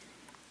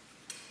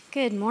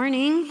Good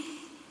morning.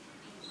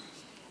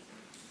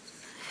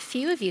 A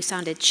few of you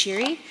sounded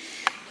cheery,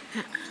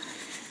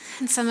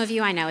 and some of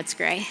you, I know it's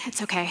gray.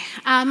 It's okay.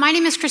 My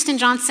name is Kristen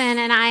Johnson,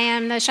 and I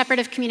am the Shepherd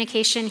of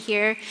Communication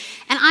here.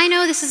 And I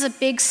know this is a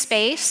big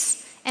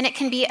space, and it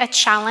can be a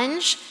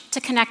challenge to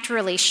connect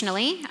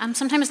relationally.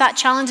 Sometimes that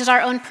challenge is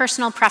our own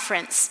personal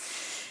preference.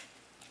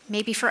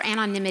 Maybe for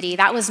anonymity.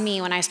 That was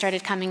me when I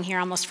started coming here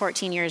almost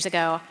 14 years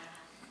ago.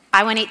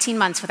 I went 18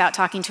 months without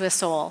talking to a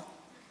soul.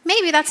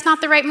 Maybe that's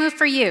not the right move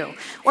for you.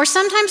 Or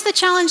sometimes the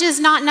challenge is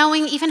not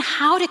knowing even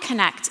how to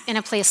connect in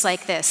a place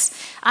like this.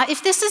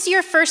 If this is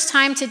your first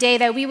time today,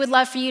 though, we would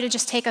love for you to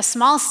just take a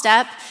small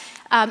step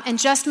and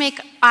just make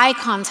eye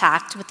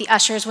contact with the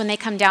ushers when they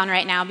come down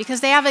right now,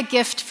 because they have a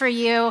gift for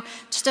you,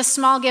 just a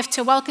small gift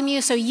to welcome you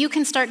so you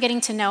can start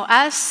getting to know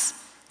us.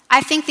 I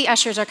think the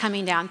ushers are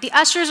coming down. The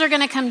ushers are going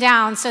to come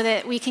down so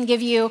that we can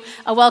give you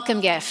a welcome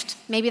gift.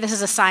 Maybe this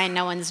is a sign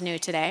no one's new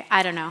today.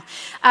 I don't know.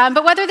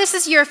 But whether this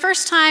is your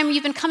first time,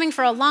 you've been coming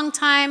for a long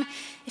time,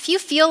 if you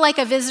feel like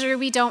a visitor,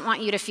 we don't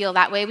want you to feel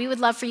that way. We would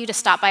love for you to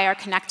stop by our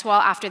Connect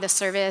wall after the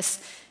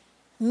service,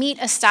 meet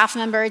a staff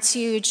member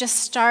to just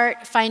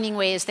start finding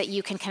ways that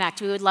you can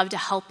connect. We would love to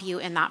help you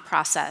in that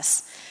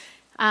process.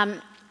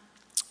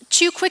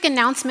 Two quick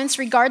announcements,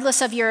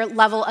 regardless of your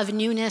level of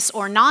newness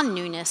or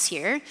non-newness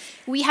here.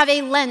 We have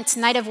a Lent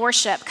night of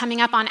worship coming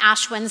up on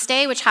Ash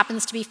Wednesday, which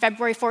happens to be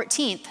February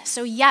 14th.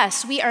 So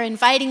yes, we are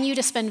inviting you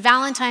to spend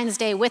Valentine's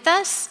Day with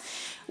us,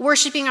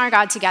 worshiping our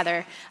God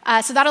together.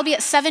 So that'll be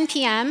at 7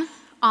 p.m.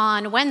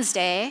 on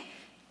Wednesday,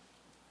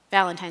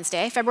 Valentine's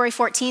Day, February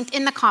 14th,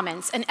 in the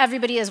Commons, and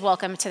everybody is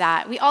welcome to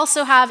that. We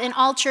also have an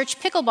all-church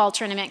pickleball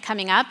tournament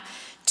coming up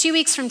 2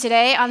 weeks from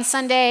today on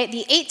Sunday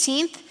the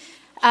 18th,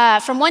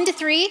 from 1 to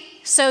 3,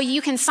 so you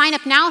can sign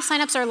up now.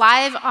 Sign-ups are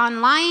live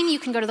online. You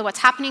can go to the What's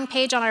Happening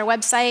page on our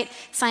website,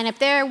 sign up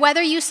there.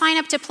 Whether you sign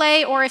up to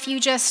play or if you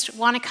just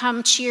want to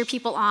come cheer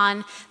people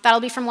on, that'll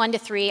be from 1 to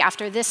 3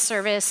 after this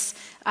service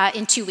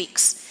in 2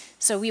 weeks.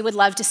 So we would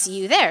love to see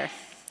you there.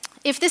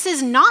 If this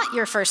is not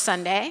your first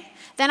Sunday,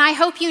 then I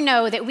hope you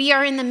know that we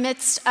are in the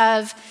midst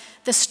of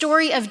the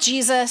story of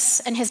Jesus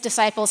and his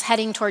disciples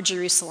heading toward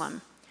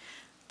Jerusalem.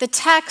 The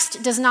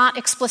text does not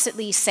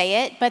explicitly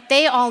say it, but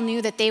they all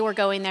knew that they were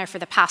going there for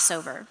the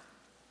Passover.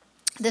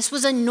 This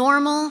was a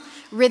normal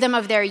rhythm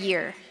of their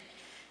year.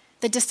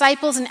 The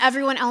disciples and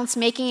everyone else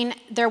making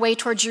their way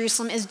toward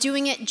Jerusalem is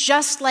doing it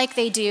just like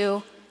they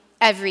do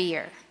every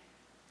year.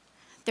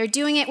 They're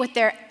doing it with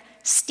their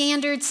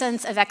standard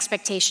sense of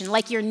expectation,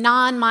 like your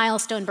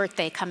non-milestone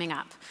birthday coming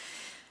up.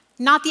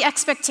 Not the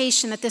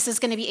expectation that this is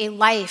going to be a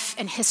life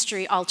and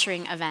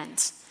history-altering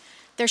event.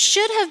 There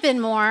should have been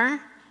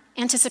more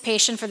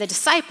anticipation for the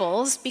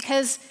disciples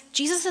because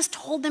Jesus has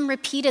told them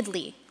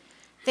repeatedly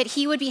that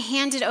he would be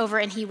handed over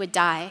and he would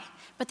die.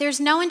 But there's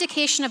no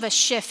indication of a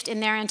shift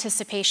in their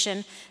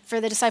anticipation for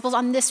the disciples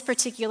on this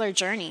particular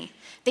journey.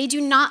 They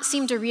do not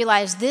seem to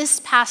realize this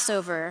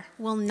Passover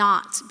will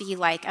not be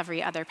like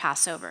every other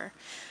Passover.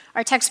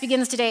 Our text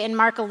begins today in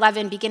Mark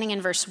 11, beginning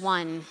in verse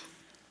 1.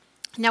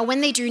 Now,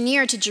 when they drew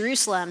near to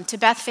Jerusalem, to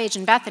Bethphage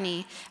and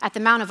Bethany, at the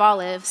Mount of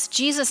Olives,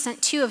 Jesus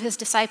sent 2 of his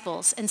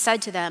disciples and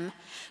said to them,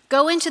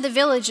 "Go into the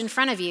village in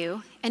front of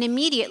you, and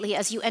immediately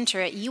as you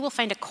enter it, you will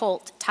find a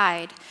colt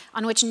tied,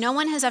 on which no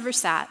one has ever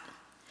sat.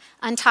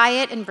 Untie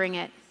it and bring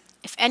it.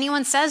 If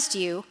anyone says to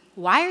you,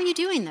 'Why are you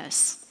doing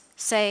this?'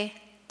 say,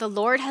 'The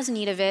Lord has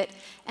need of it,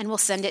 and will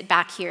send it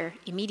back here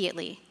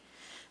immediately.'"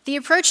 The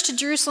approach to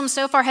Jerusalem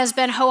so far has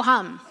been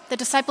ho-hum. The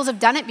disciples have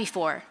done it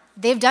before.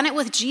 They've done it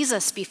with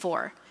Jesus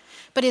before.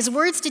 But his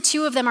words to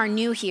 2 of them are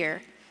new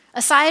here.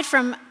 Aside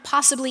from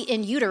possibly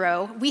in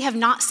utero, we have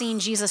not seen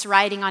Jesus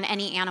riding on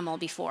any animal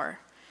before.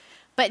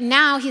 But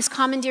now he's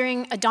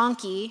commandeering a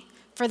donkey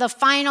for the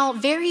final,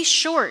 very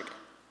short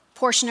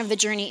portion of the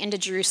journey into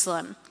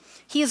Jerusalem.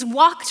 He has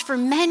walked for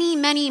many,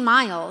 many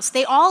miles.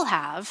 They all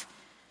have.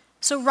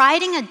 So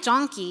riding a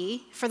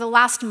donkey for the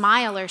last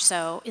mile or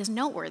so is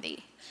noteworthy.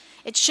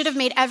 It should have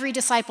made every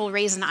disciple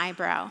raise an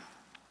eyebrow.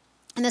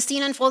 And the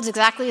scene unfolds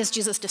exactly as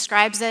Jesus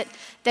describes it.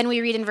 Then we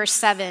read in verse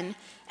 7,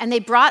 "And they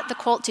brought the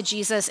colt to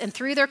Jesus and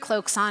threw their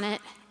cloaks on it,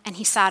 and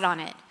he sat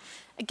on it."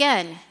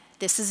 Again,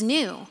 this is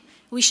new.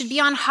 We should be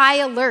on high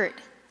alert,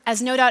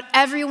 as no doubt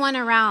everyone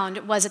around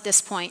was at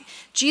this point.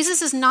 Jesus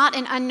is not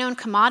an unknown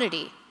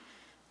commodity.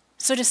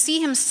 So to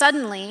see him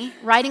suddenly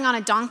riding on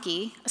a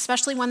donkey,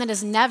 especially one that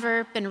has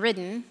never been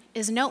ridden,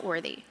 is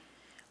noteworthy.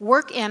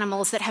 Work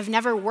animals that have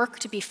never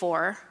worked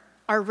before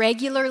are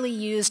regularly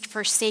used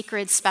for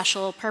sacred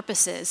special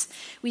purposes.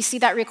 We see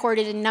that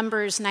recorded in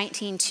Numbers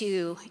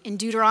 19:2, in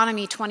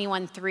Deuteronomy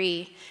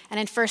 21:3, and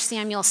in 1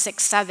 Samuel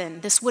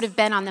 6:7. This would have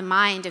been on the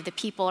mind of the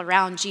people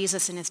around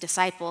Jesus and his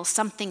disciples.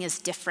 Something is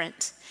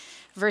different.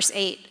 Verse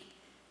 8,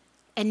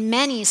 "And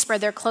many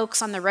spread their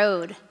cloaks on the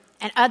road,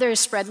 and others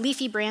spread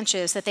leafy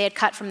branches that they had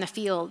cut from the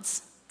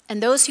fields.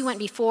 And those who went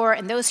before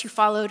and those who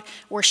followed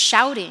were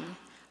shouting,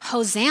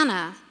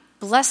 'Hosanna!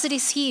 Blessed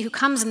is he who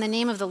comes in the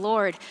name of the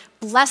Lord.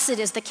 Blessed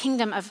is the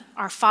kingdom of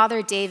our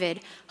father David.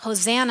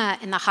 Hosanna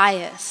in the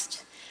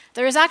highest.'"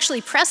 There is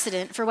actually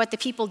precedent for what the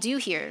people do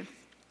here.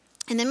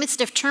 In the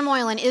midst of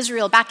turmoil in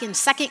Israel, back in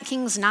 2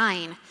 Kings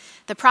 9,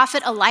 the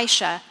prophet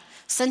Elisha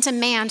sent a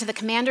man to the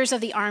commanders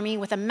of the army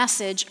with a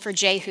message for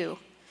Jehu,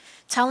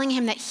 telling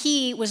him that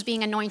he was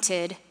being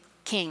anointed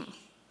king.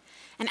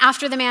 And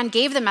after the man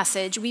gave the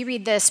message, we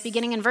read this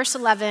beginning in verse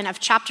 11 of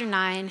chapter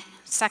 9,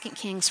 2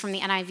 Kings from the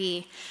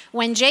NIV.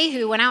 When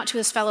Jehu went out to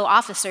his fellow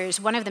officers,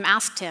 one of them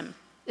asked him,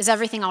 "Is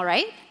everything all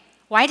right?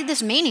 Why did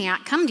this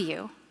maniac come to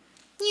you?"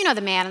 "You know the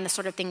man and the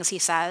sort of things he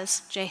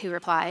says," Jehu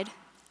replied.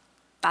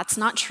 "That's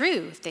not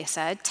true," they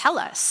said. "Tell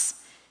us."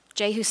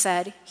 Jehu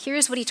said,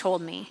 "Here's what he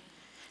told me.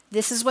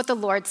 This is what the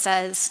Lord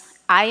says,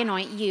 I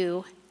anoint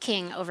you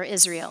king over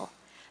Israel."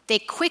 They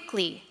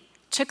quickly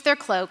took their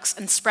cloaks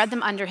and spread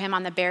them under him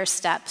on the bare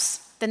steps.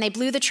 Then they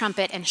blew the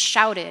trumpet and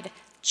shouted,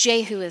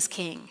 "Jehu is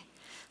king."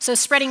 So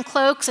spreading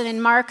cloaks, and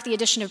in Mark, the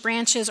addition of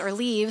branches or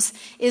leaves,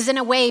 is in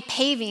a way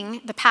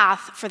paving the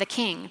path for the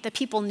king. The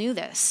people knew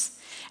this.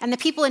 And the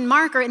people in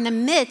Mark are in the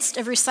midst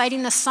of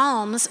reciting the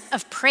psalms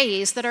of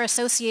praise that are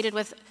associated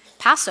with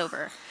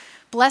Passover.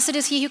 Blessed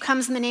is he who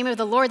comes in the name of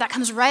the Lord. That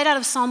comes right out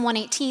of Psalm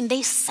 118.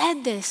 They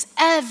said this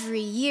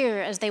every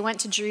year as they went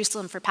to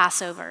Jerusalem for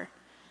Passover.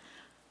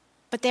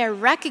 But they're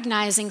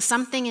recognizing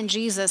something in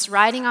Jesus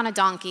riding on a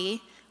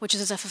donkey, which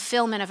is a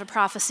fulfillment of a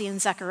prophecy in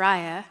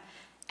Zechariah,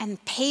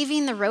 and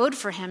paving the road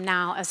for him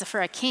now as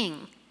for a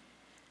king.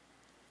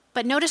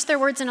 But notice their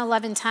words in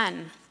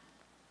 11:10.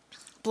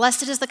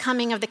 Blessed is the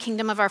coming of the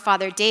kingdom of our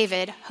father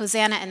David,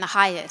 Hosanna in the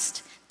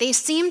highest. They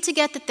seem to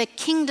get that the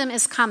kingdom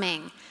is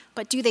coming,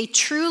 but do they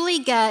truly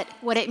get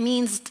what it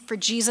means for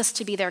Jesus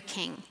to be their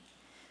king?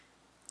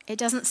 It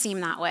doesn't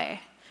seem that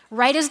way.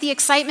 Right as the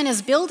excitement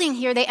is building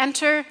here, they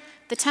enter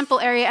the temple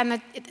area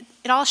and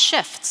it all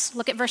shifts.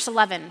 Look at verse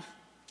 11.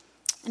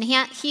 And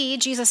he,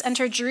 Jesus,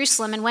 entered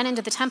Jerusalem and went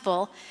into the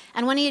temple,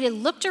 and when he had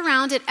looked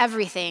around at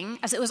everything,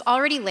 as it was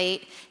already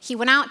late, he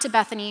went out to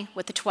Bethany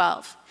with the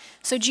 12.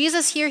 So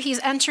Jesus here, he's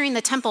entering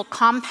the temple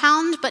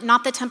compound, but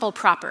not the temple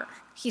proper.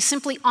 He's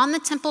simply on the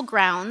temple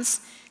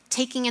grounds,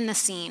 taking in the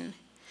scene.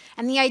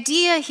 And the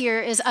idea here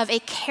is of a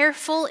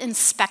careful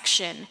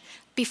inspection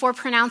before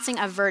pronouncing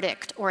a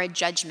verdict or a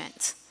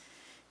judgment.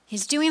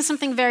 He's doing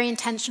something very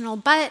intentional,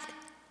 but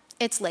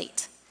it's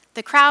late.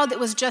 The crowd that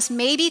was just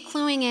maybe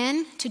cluing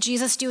in to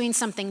Jesus doing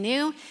something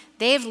new,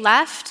 they've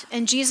left,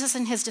 and Jesus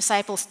and his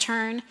disciples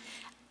turn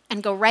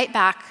and go right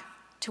back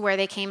to where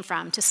they came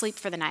from to sleep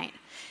for the night.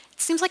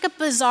 It seems like a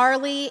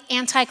bizarrely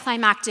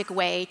anticlimactic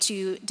way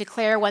to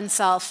declare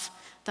oneself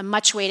the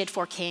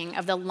much-waited-for king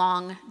of the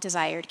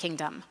long-desired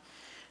kingdom.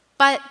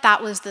 But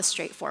that was the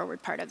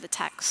straightforward part of the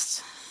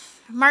text.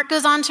 Mark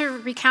goes on to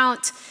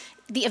recount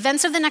the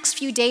events of the next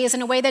few days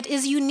in a way that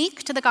is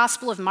unique to the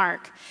Gospel of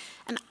Mark.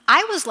 And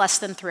I was less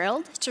than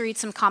thrilled to read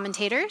some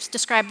commentators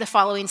describe the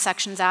following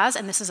sections as,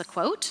 and this is a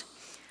quote,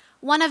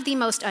 "one of the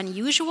most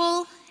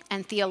unusual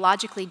and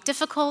theologically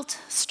difficult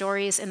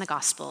stories in the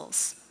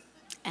Gospels,"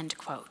 end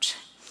quote.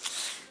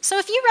 So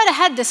if you read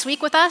ahead this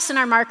week with us in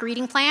our Mark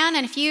reading plan,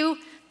 and if you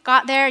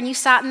got there and you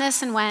sat in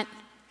this and went,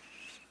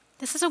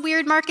 "This is a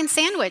weird Mark and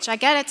sandwich. I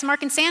get it, it's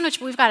Mark and sandwich,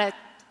 but we've got a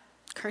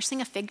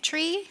cursing a fig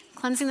tree,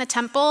 cleansing the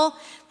temple,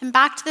 and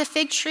back to the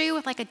fig tree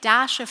with like a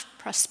dash of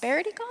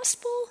prosperity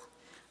gospel.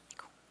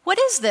 What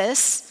is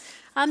this?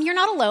 You're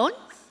not alone.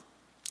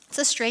 It's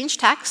a strange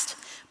text,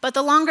 but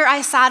the longer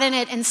I sat in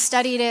it and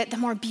studied it, the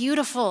more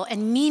beautiful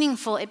and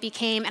meaningful it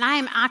became, and I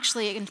am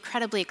actually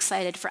incredibly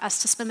excited for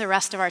us to spend the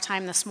rest of our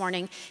time this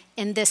morning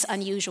in this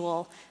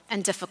unusual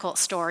and difficult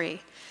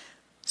story.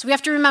 So we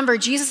have to remember,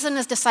 Jesus and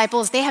his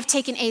disciples, they have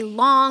taken a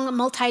long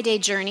multi-day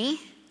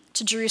journey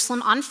to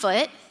Jerusalem on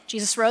foot.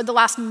 Jesus rode the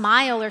last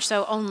mile or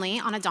so only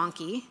on a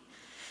donkey.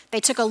 They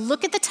took a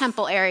look at the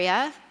temple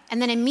area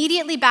and then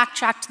immediately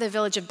backtracked to the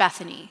village of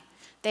Bethany.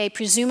 They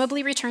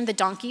presumably returned the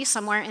donkey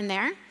somewhere in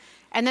there,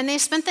 and then they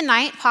spent the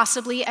night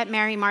possibly at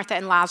Mary, Martha,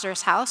 and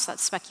Lazarus' house.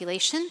 That's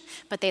speculation,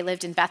 but they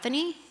lived in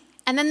Bethany.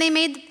 And then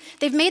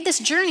they've made this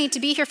journey to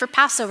be here for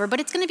Passover, but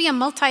it's going to be a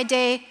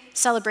multi-day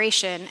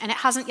celebration, and it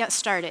hasn't yet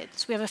started.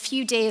 So we have a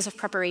few days of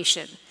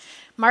preparation.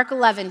 Mark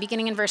 11,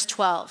 beginning in verse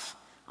 12.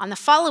 On the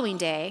following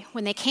day,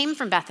 when they came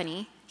from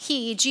Bethany,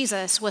 he,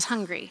 Jesus, was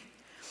hungry.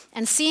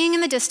 And seeing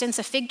in the distance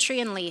a fig tree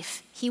and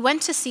leaf, he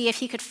went to see if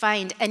he could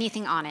find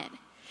anything on it.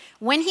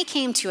 When he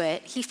came to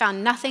it, he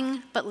found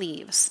nothing but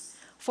leaves,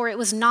 for it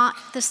was not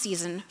the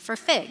season for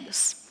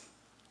figs.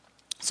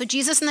 So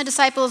Jesus and the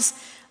disciples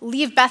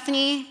leave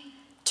Bethany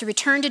to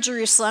return to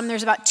Jerusalem.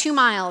 There's about 2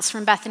 miles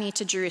from Bethany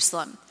to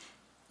Jerusalem.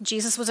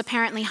 Jesus was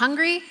apparently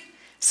hungry.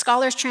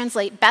 Scholars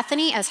translate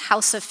Bethany as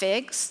house of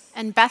figs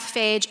and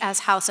Bethphage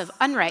as house of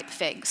unripe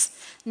figs.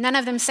 None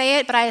of them say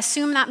it, but I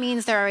assume that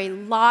means there are a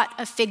lot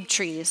of fig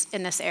trees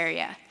in this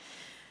area.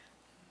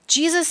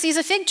 Jesus sees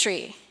a fig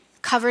tree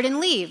covered in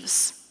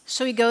leaves,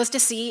 so he goes to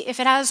see if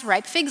it has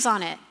ripe figs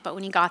on it. But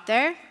when he got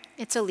there,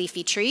 it's a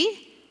leafy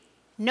tree,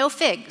 no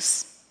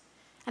figs.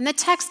 And the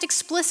text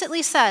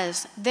explicitly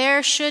says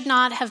there should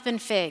not have been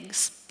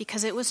figs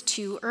because it was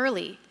too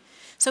early.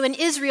 So in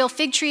Israel,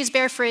 fig trees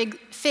bear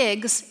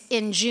figs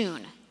in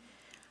June.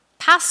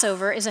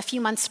 Passover is a few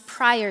months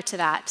prior to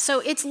that. So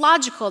it's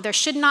logical there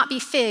should not be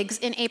figs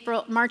in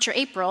March or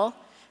April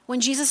when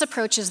Jesus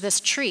approaches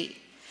this tree.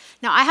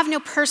 Now, I have no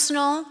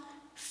personal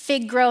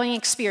fig growing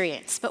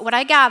experience, but what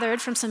I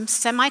gathered from some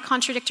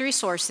semi-contradictory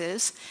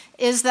sources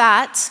is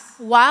that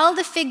while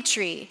the fig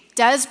tree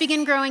does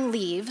begin growing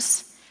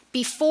leaves,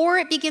 before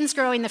it begins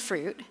growing the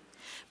fruit,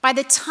 by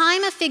the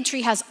time a fig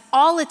tree has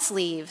all its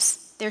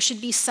leaves, there should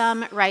be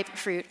some ripe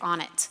fruit on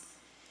it.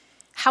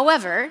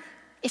 However,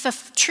 if a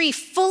tree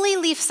fully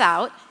leaves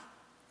out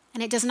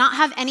and it does not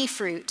have any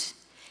fruit,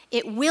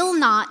 it will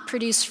not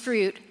produce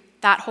fruit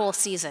that whole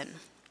season.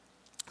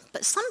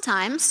 But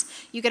sometimes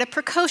you get a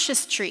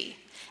precocious tree,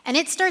 and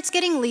it starts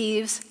getting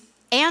leaves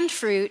and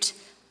fruit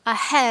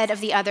ahead of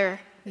the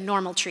other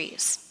normal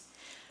trees.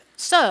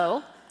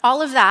 So,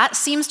 all of that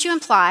seems to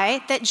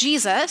imply that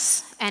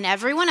Jesus and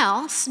everyone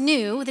else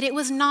knew that it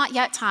was not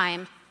yet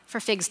time for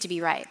figs to be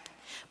ripe.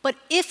 But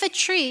if a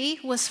tree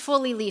was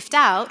fully leafed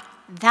out,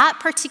 that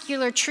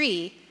particular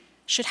tree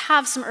should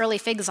have some early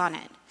figs on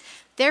it.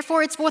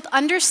 Therefore, it's both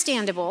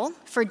understandable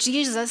for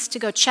Jesus to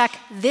go check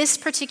this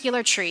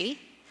particular tree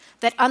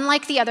that,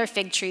 unlike the other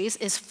fig trees,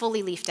 is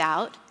fully leafed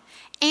out,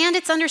 and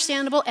it's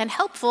understandable and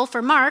helpful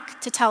for Mark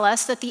to tell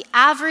us that the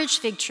average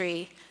fig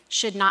tree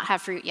should not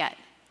have fruit yet.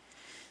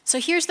 So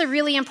here's the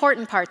really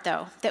important part,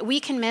 though, that we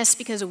can miss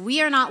because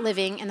we are not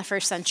living in the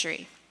first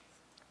century.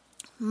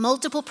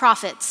 Multiple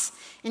prophets,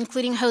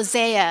 including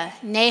Hosea,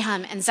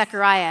 Nahum, and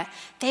Zechariah,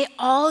 they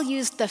all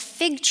used the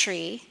fig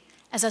tree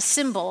as a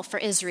symbol for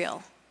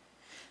Israel.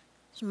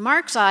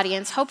 Mark's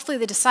audience, hopefully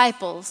the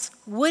disciples,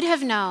 would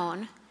have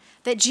known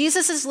that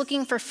Jesus is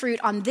looking for fruit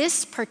on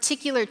this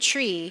particular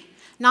tree,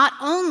 not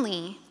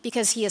only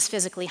because he is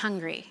physically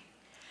hungry,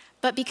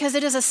 but because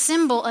it is a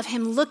symbol of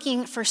him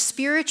looking for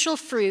spiritual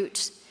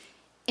fruit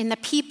in the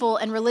people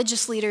and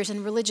religious leaders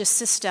and religious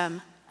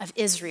system of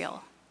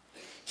Israel.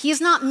 He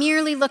is not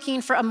merely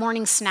looking for a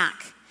morning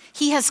snack.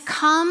 He has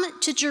come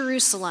to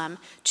Jerusalem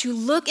to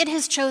look at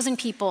his chosen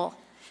people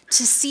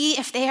to see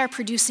if they are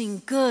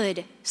producing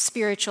good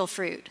spiritual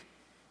fruit.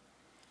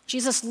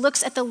 Jesus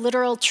looks at the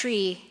literal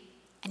tree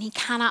and he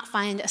cannot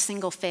find a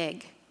single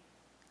fig.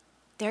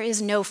 There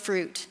is no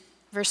fruit.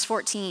 Verse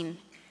 14,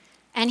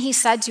 and he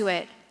said to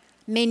it,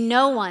 "May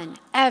no one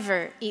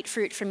ever eat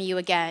fruit from you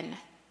again."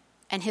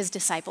 And his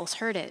disciples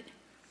heard it.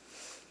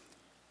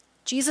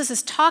 Jesus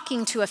is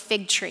talking to a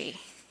fig tree,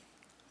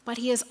 but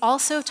he is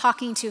also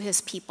talking to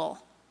his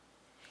people.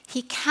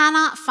 He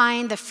cannot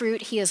find the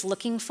fruit he is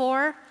looking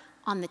for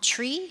on the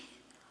tree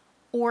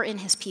or in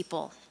his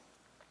people.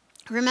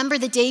 Remember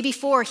the day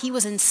before, he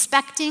was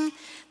inspecting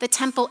the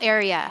temple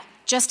area,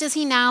 just as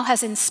he now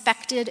has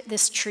inspected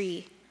this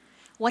tree.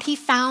 What he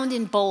found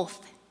in both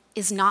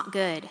is not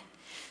good.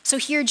 So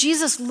here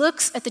Jesus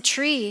looks at the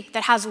tree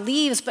that has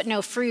leaves but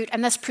no fruit,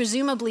 and thus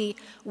presumably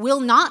will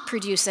not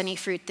produce any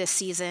fruit this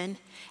season,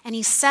 and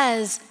he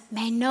says,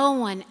 "May no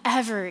one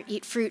ever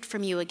eat fruit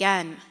from you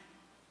again."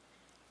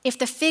 If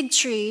the fig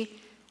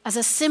tree, as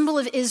a symbol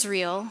of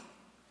Israel,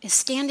 is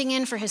standing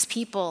in for his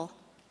people,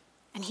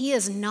 and he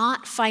is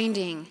not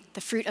finding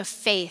the fruit of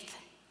faith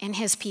in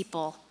his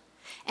people,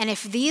 and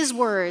if these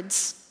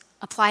words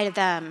apply to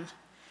them,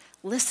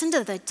 listen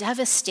to the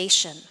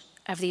devastation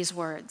of these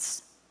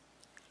words.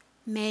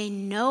 May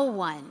no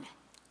one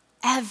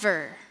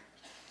ever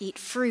eat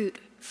fruit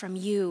from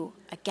you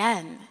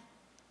again.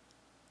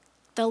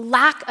 The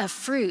lack of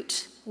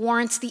fruit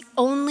warrants the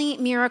only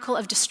miracle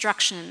of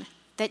destruction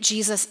that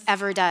Jesus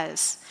ever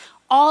does.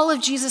 All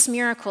of Jesus'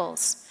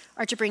 miracles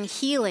are to bring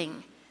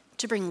healing,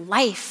 to bring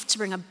life, to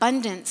bring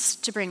abundance,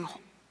 to bring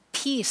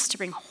peace, to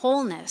bring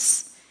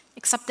wholeness,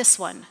 except this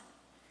one.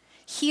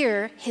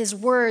 Here, his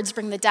words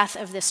bring the death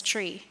of this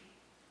tree.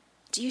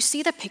 Do you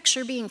see the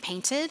picture being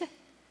painted?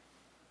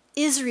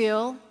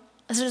 Israel,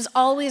 as it has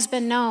always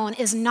been known,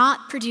 is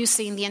not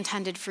producing the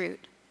intended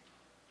fruit,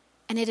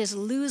 and it is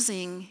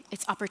losing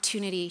its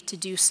opportunity to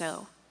do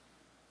so.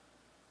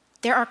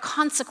 There are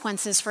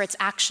consequences for its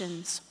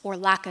actions or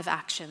lack of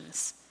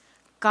actions.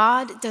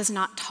 God does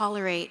not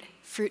tolerate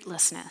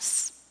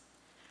fruitlessness.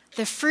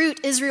 The fruit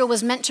Israel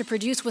was meant to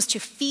produce was to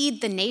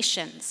feed the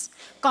nations.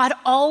 God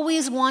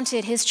always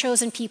wanted his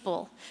chosen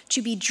people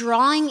to be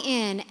drawing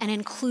in and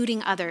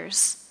including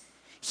others.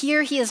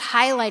 Here he is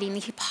highlighting the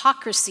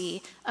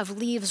hypocrisy of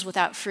leaves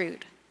without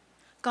fruit.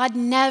 God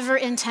never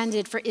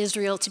intended for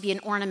Israel to be an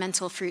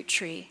ornamental fruit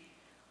tree,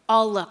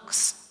 all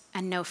looks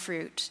and no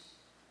fruit.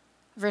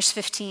 Verse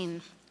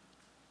 15,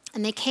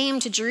 and they came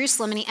to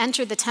Jerusalem, and he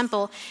entered the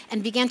temple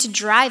and began to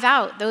drive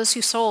out those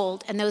who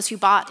sold and those who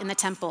bought in the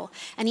temple.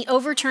 And he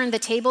overturned the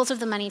tables of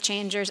the money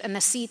changers and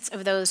the seats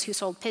of those who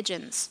sold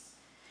pigeons.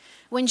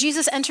 When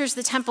Jesus enters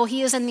the temple,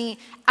 he is in the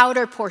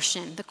outer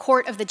portion, the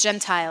court of the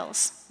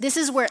Gentiles. This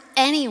is where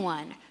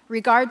anyone,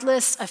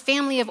 regardless of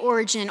family of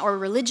origin or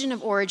religion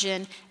of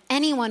origin,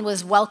 anyone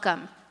was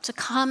welcome to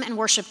come and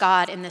worship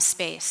God in this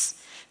space.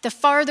 The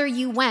farther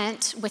you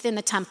went within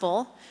the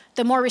temple,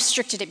 the more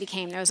restricted it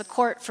became. There was a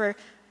court for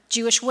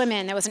Jewish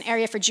women, there was an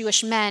area for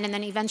Jewish men, and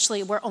then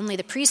eventually where only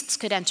the priests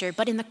could enter.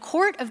 But in the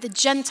court of the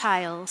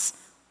Gentiles,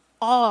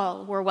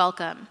 All were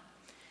welcome.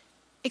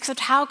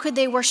 Except how could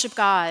they worship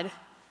God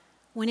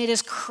when it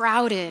is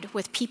crowded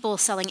with people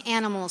selling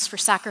animals for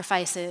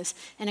sacrifices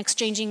and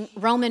exchanging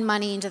Roman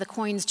money into the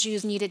coins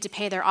Jews needed to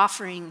pay their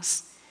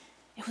offerings?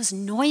 It was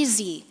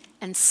noisy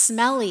and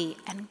smelly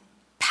and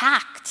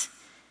packed.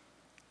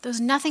 There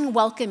was nothing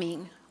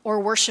welcoming or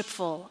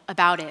worshipful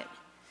about it.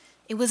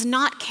 It was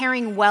not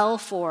caring well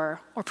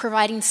for or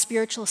providing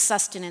spiritual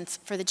sustenance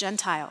for the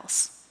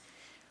Gentiles.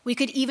 We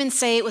could even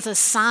say it was a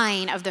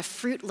sign of the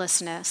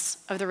fruitlessness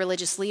of the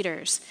religious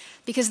leaders,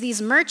 because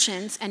these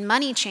merchants and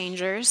money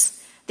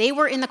changers, they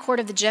were in the court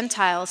of the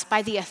Gentiles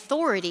by the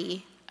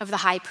authority of the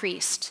high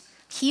priest.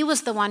 He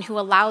was the one who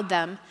allowed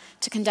them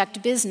to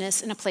conduct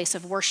business in a place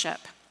of worship.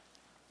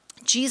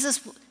 Jesus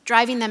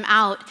driving them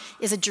out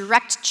is a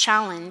direct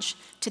challenge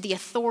to the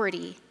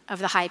authority of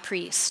the high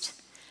priest.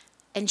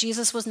 And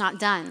Jesus was not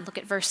done. Look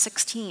at verse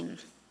 16.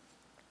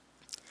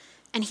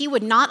 And he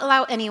would not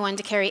allow anyone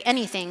to carry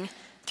anything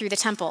through the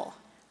temple.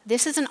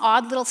 This is an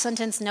odd little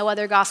sentence no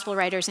other gospel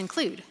writers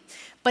include.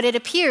 But it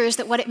appears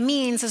that what it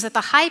means is that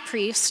the high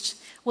priest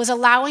was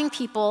allowing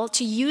people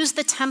to use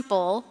the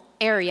temple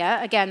area,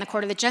 again, the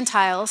court of the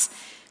Gentiles,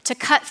 to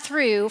cut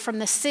through from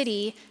the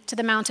city to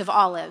the Mount of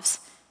Olives.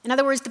 In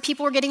other words, the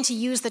people were getting to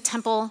use the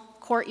temple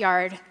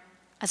courtyard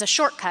as a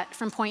shortcut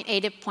from point A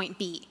to point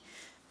B.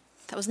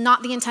 That was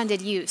not the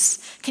intended use.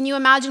 Can you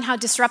imagine how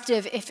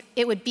disruptive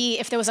it would be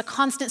if there was a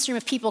constant stream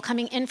of people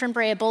coming in from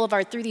Brea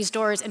Boulevard through these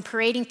doors and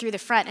parading through the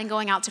front and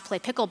going out to play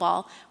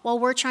pickleball while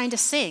we're trying to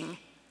sing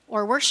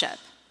or worship?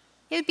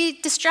 It would be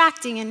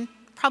distracting and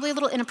probably a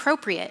little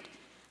inappropriate.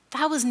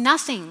 That was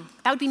nothing.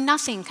 That would be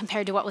nothing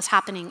compared to what was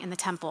happening in the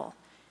temple.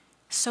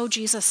 So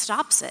Jesus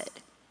stops it.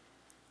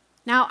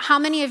 Now, how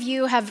many of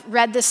you have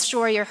read this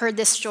story or heard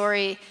this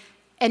story,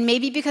 and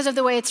maybe because of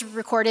the way it's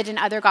recorded in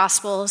other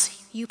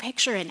gospels, you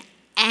picture an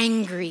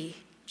angry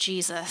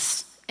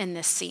Jesus in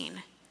this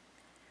scene?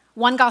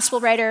 One gospel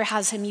writer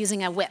has him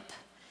using a whip,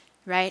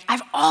 right?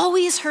 I've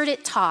always heard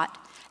it taught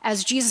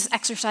as Jesus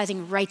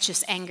exercising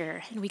righteous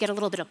anger, and we get a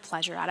little bit of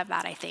pleasure out of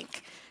that, I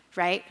think,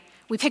 right?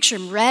 We picture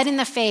him red in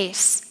the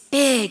face,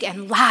 big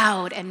and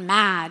loud and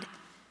mad.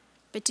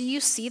 But do you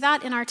see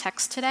that in our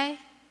text today?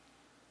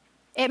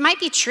 It might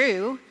be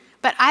true,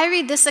 but I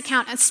read this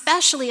account,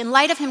 especially in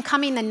light of him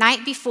coming the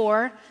night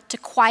before to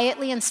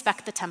quietly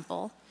inspect the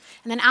temple,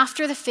 and then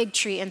after the fig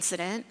tree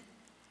incident,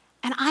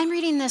 and I'm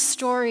reading this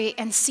story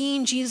and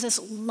seeing Jesus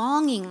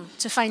longing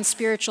to find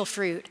spiritual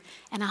fruit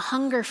and a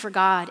hunger for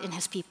God in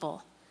his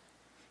people.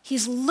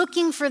 He's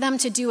looking for them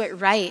to do it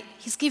right.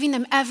 He's giving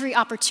them every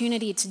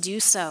opportunity to do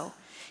so.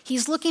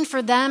 He's looking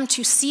for them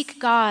to seek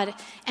God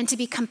and to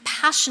be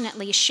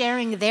compassionately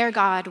sharing their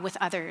God with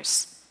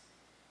others.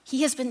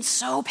 He has been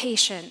so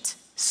patient,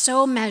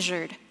 so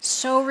measured,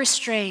 so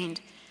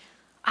restrained.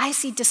 I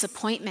see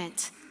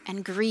disappointment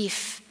and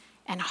grief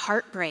and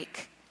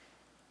heartbreak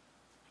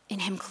in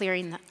him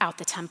clearing out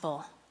the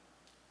temple.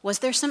 Was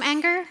there some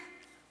anger?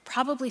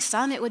 Probably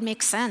some. It would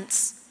make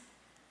sense.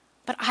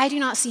 But I do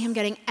not see him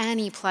getting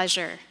any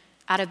pleasure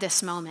out of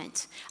this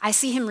moment. I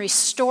see him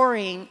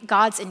restoring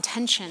God's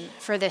intention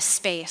for this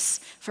space,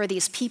 for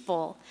these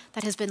people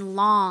that has been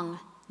long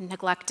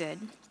neglected.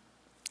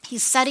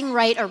 He's setting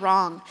right a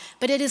wrong,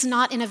 but it is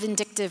not in a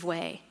vindictive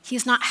way.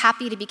 He's not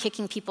happy to be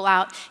kicking people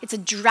out. It's a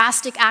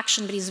drastic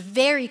action, but he's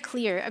very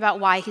clear about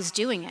why he's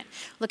doing it.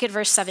 Look at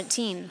verse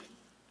 17.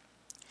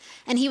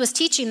 And he was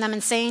teaching them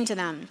and saying to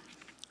them,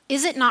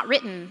 "Is it not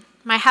written,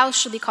 'My house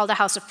shall be called a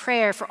house of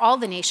prayer for all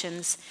the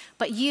nations,'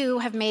 but you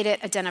have made it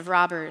a den of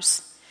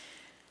robbers."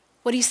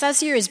 What he says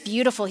here is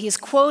beautiful. He's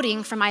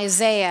quoting from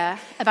Isaiah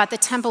about the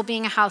temple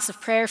being a house of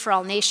prayer for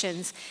all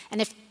nations.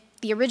 And if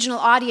the original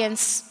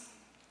audience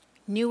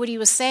knew what he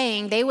was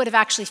saying, they would have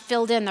actually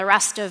filled in the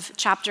rest of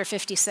chapter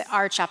 56,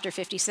 our chapter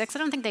 56. I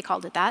don't think they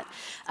called it that.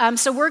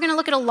 So we're going to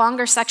look at a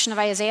longer section of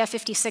Isaiah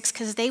 56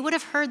 because they would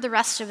have heard the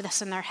rest of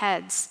this in their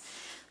heads.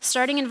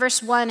 Starting in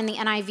verse 1 in the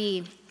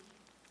NIV,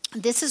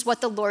 this is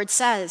what the Lord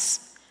says: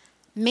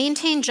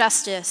 "Maintain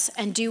justice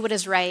and do what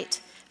is right,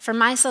 for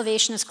my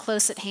salvation is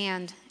close at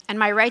hand, and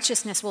my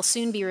righteousness will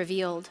soon be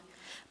revealed.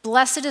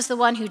 Blessed is the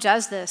one who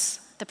does this,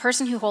 the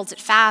person who holds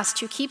it fast,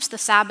 who keeps the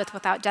Sabbath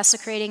without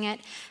desecrating it,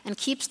 and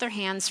keeps their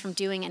hands from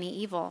doing any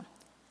evil.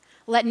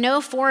 Let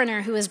no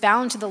foreigner who is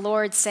bound to the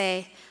Lord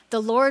say,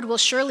 'The Lord will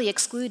surely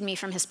exclude me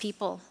from his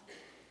people.'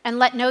 And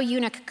let no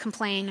eunuch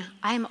complain,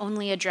 'I am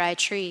only a dry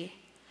tree.'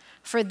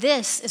 For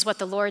this is what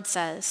the Lord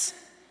says: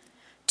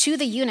 to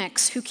the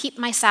eunuchs who keep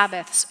my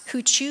Sabbaths,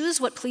 who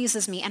choose what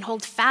pleases me and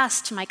hold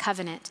fast to my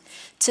covenant,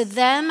 to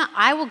them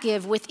I will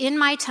give within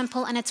my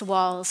temple and its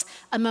walls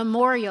a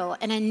memorial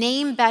and a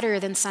name better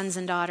than sons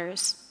and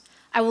daughters.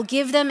 I will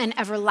give them an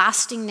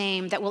everlasting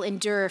name that will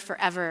endure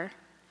forever.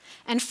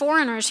 And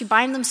foreigners who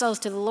bind themselves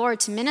to the Lord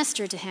to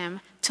minister to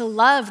him, to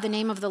love the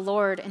name of the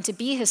Lord and to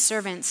be his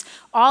servants,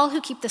 all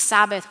who keep the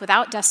Sabbath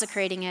without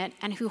desecrating it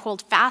and who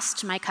hold fast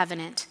to my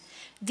covenant,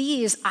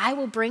 these I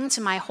will bring to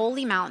my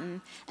holy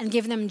mountain and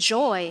give them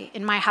joy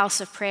in my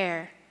house of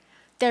prayer.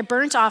 Their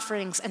burnt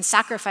offerings and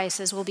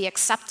sacrifices will be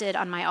accepted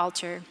on my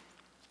altar.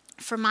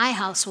 For my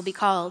house will be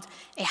called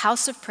a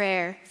house of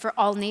prayer for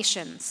all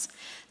nations.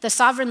 The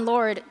sovereign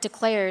Lord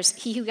declares,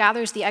 he who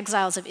gathers the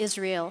exiles of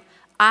Israel,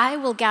 I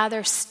will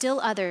gather still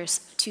others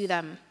to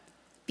them,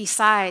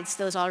 besides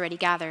those already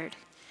gathered.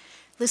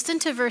 Listen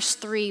to verse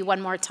 3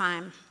 one more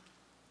time.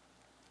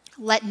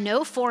 Let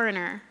no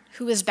foreigner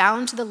who is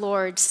bound to the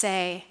Lord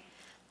say,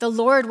 the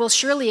Lord will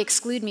surely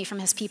exclude me from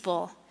his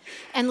people.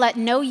 And let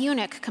no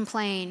eunuch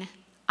complain,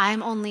 I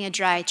am only a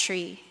dry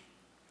tree.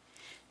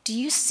 Do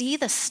you see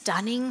the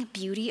stunning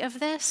beauty of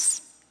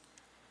this?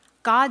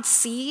 God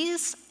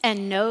sees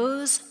and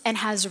knows and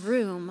has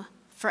room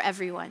for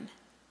everyone.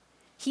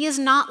 He is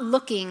not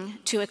looking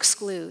to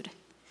exclude.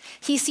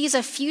 He sees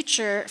a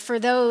future for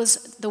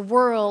those the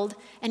world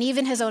and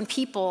even his own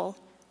people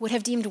would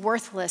have deemed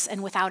worthless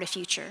and without a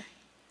future.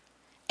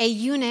 A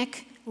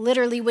eunuch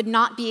literally would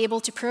not be able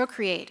to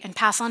procreate and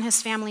pass on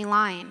his family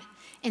line.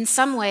 In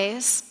some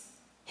ways,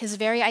 his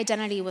very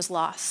identity was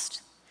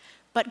lost.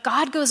 But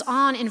God goes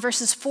on in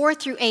verses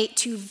 4-8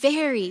 to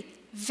very,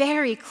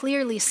 very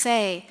clearly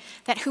say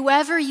that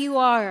whoever you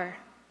are,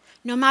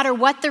 no matter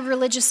what the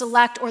religious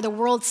elect or the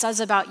world says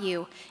about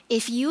you,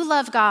 if you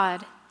love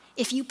God,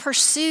 if you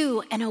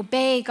pursue and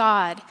obey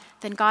God,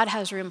 then God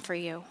has room for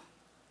you.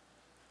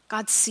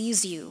 God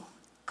sees you.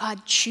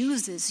 God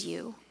chooses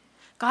you.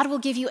 God will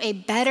give you a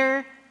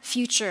better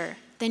future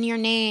than your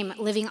name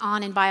living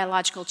on in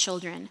biological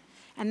children.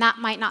 And that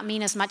might not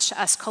mean as much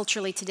to us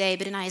culturally today,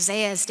 but in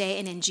Isaiah's day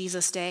and in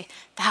Jesus' day,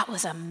 that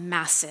was a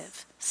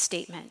massive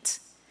statement.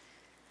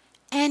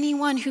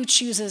 Anyone who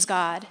chooses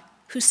God,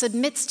 who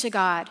submits to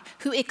God,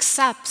 who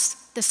accepts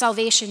the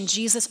salvation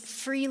Jesus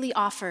freely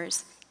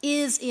offers,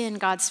 is in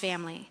God's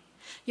family.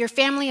 Your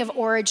family of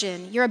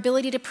origin, your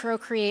ability to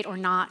procreate or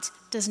not,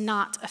 does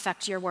not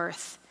affect your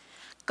worth.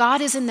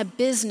 God is in the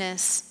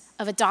business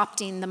of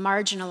adopting the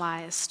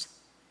marginalized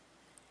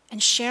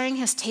and sharing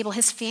his table,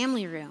 his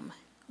family room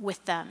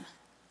with them.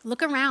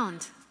 Look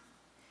around.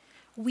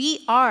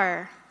 We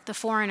are the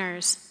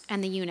foreigners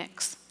and the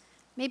eunuchs.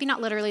 Maybe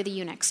not literally the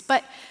eunuchs,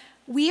 but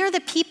we are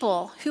the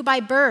people who by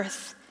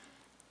birth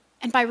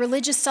and by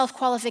religious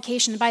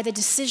self-qualification, by the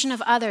decision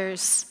of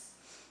others,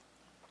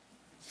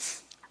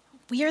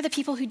 we are the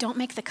people who don't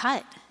make the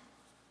cut.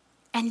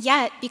 And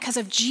yet, because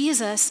of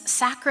Jesus'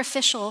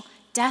 sacrificial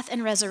death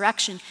and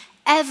resurrection,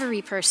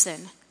 every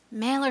person,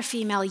 male or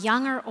female,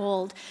 young or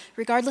old,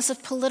 regardless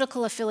of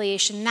political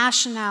affiliation,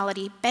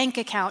 nationality, bank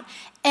account,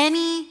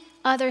 any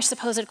other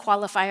supposed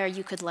qualifier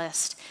you could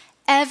list,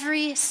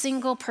 every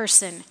single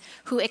person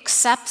who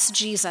accepts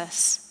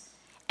Jesus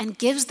and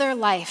gives their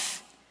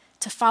life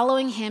to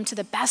following him to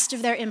the best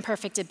of their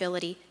imperfect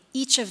ability,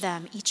 each of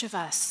them, each of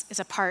us, is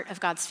a part of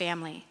God's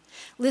family.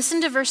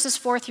 Listen to verses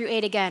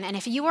 4-8 again, and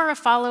if you are a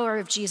follower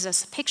of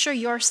Jesus, picture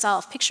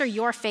yourself, picture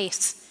your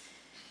face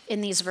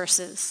in these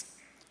verses.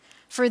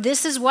 For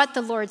this is what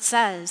the Lord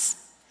says,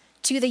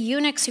 to the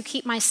eunuchs who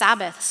keep my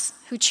Sabbaths,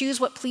 who choose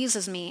what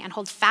pleases me and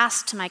hold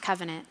fast to my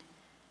covenant.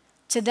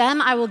 To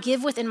them I will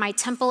give within my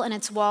temple and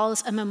its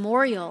walls a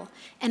memorial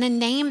and a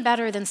name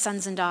better than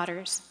sons and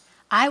daughters.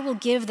 I will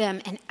give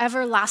them an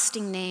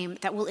everlasting name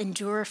that will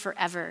endure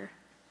forever.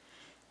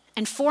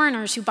 And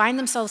foreigners who bind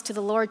themselves to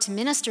the Lord to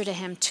minister to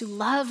him, to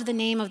love the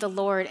name of the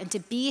Lord and to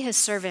be his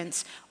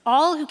servants,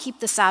 all who keep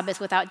the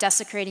Sabbath without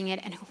desecrating it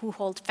and who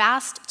hold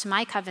fast to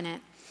my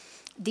covenant,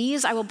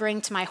 these I will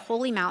bring to my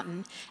holy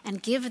mountain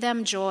and give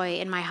them joy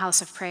in my house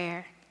of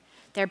prayer.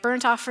 Their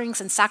burnt offerings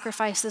and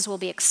sacrifices will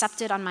be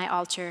accepted on my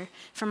altar,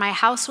 for my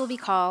house will be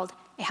called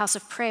a house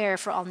of prayer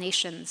for all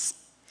nations.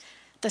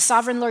 The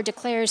sovereign Lord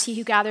declares, he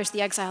who gathers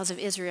the exiles of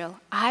Israel,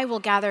 I will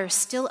gather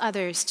still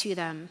others to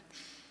them,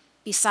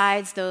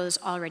 besides those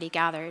already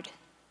gathered.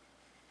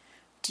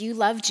 Do you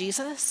love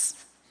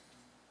Jesus?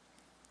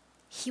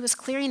 He was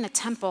clearing the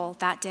temple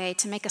that day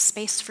to make a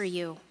space for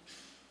you.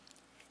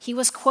 He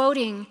was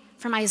quoting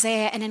from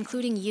Isaiah and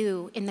including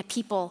you in the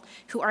people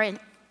who are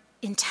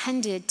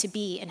intended to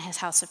be in his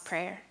house of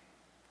prayer.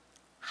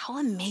 How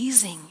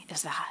amazing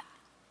is that?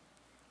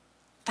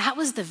 That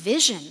was the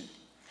vision.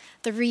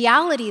 The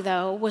reality,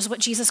 though, was what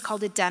Jesus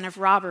called a den of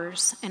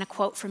robbers in a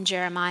quote from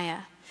Jeremiah.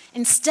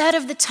 Instead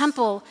of the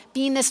temple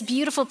being this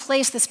beautiful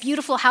place, this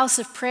beautiful house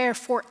of prayer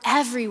for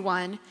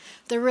everyone,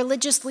 the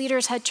religious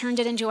leaders had turned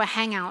it into a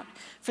hangout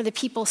for the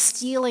people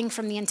stealing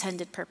from the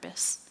intended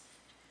purpose,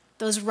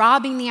 those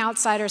robbing the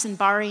outsiders and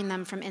borrowing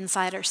them from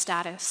insider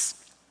status.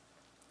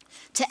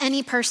 To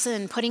any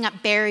person putting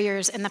up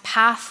barriers in the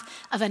path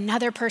of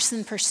another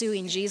person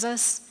pursuing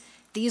Jesus,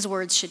 these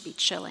words should be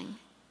chilling.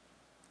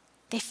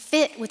 They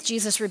fit with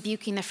Jesus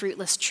rebuking the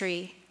fruitless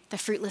tree, the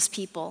fruitless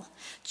people.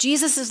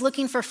 Jesus is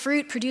looking for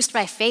fruit produced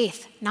by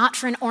faith, not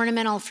for an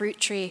ornamental fruit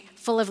tree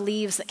full of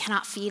leaves that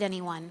cannot feed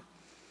anyone.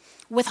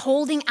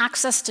 Withholding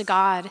access to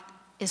God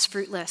is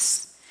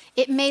fruitless.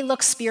 It may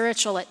look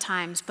spiritual at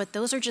times, but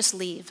those are just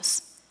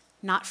leaves,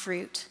 not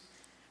fruit.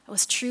 It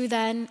was true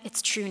then,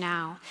 it's true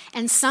now.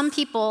 And some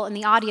people in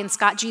the audience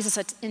got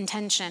Jesus'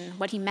 intention,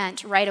 what he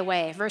meant right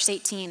away. Verse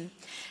 18,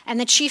 and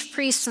the chief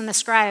priests and the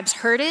scribes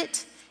heard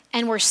it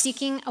and were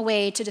seeking a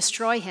way to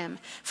destroy him,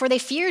 for they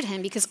feared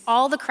him because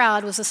all the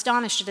crowd was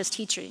astonished at his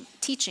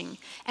teaching.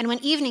 And when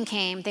evening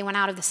came, they went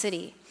out of the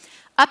city.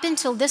 Up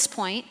until this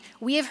point,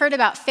 we have heard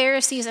about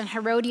Pharisees and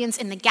Herodians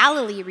in the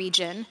Galilee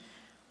region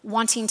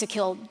wanting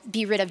to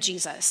be rid of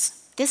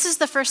Jesus. This is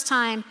the first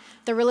time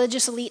the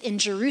religious elite in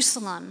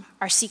Jerusalem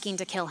are seeking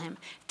to kill him.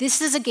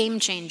 This is a game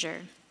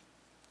changer.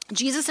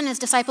 Jesus and his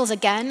disciples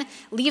again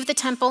leave the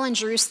temple in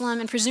Jerusalem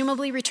and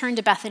presumably return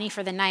to Bethany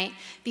for the night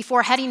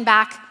before heading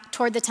back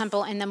toward the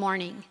temple in the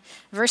morning.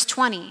 Verse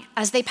 20,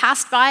 as they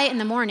passed by in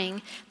the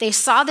morning, they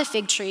saw the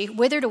fig tree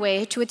withered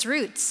away to its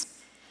roots.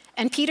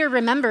 And Peter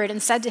remembered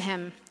and said to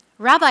him,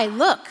 "Rabbi,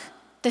 look,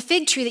 the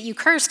fig tree that you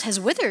cursed has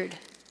withered."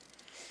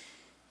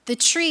 The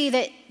tree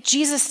that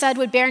Jesus said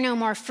would bear no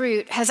more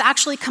fruit has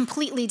actually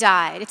completely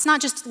died. It's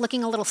not just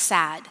looking a little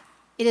sad.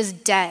 It is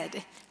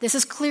dead. This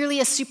is clearly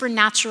a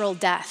supernatural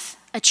death.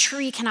 A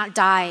tree cannot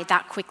die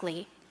that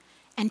quickly.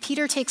 And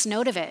Peter takes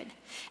note of it.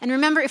 And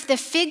remember, if the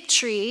fig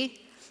tree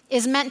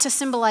is meant to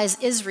symbolize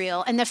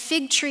Israel, and the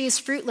fig tree's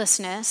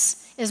fruitlessness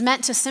is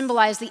meant to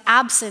symbolize the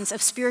absence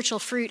of spiritual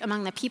fruit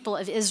among the people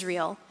of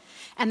Israel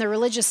and the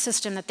religious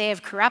system that they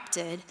have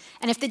corrupted,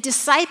 and if the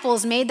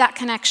disciples made that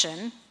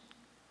connection,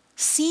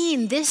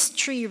 seeing this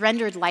tree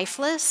rendered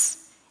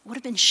lifeless would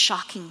have been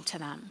shocking to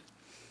them.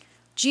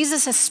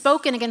 Jesus has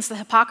spoken against the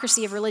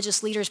hypocrisy of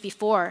religious leaders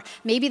before.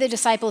 Maybe the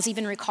disciples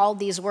even recalled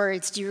these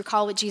words. Do you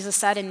recall what Jesus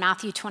said in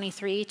Matthew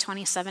 23,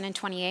 27, and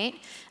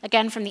 28?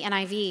 Again from the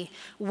NIV.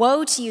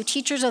 "Woe to you,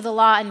 teachers of the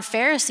law and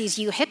Pharisees,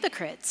 you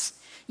hypocrites!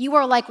 You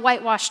are like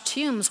whitewashed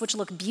tombs, which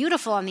look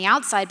beautiful on the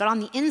outside, but on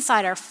the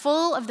inside are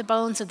full of the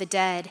bones of the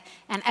dead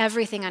and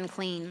everything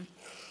unclean.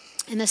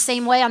 In the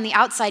same way, on the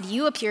outside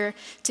you appear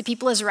to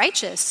people as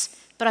righteous,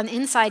 but on the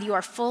inside you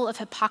are full of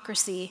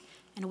hypocrisy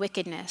and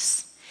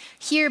wickedness."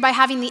 Here, by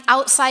having the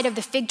outside of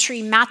the fig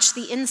tree match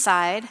the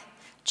inside,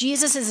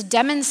 Jesus is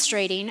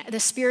demonstrating the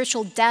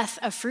spiritual death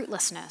of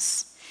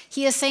fruitlessness.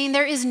 He is saying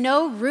there is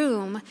no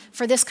room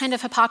for this kind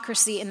of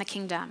hypocrisy in the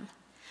kingdom.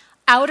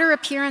 Outer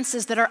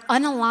appearances that are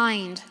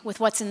unaligned with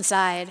what's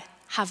inside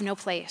have no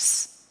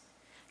place.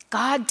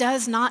 God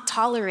does not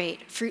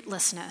tolerate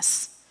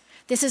fruitlessness.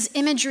 This is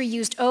imagery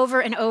used over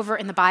and over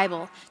in the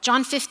Bible.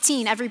 John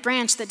 15, every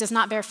branch that does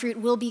not bear fruit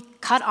will be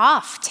cut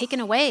off,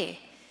 taken away.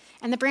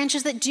 And the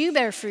branches that do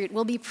bear fruit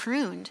will be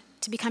pruned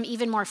to become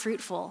even more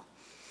fruitful.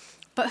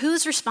 But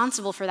who's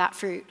responsible for that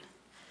fruit?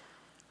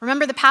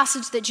 Remember the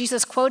passage that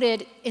Jesus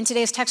quoted in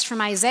today's text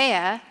from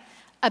Isaiah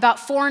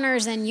about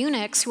foreigners and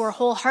eunuchs who are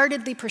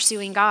wholeheartedly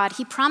pursuing God.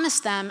 He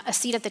promised them a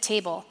seat at the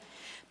table.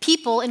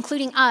 People,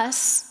 including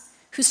us,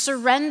 who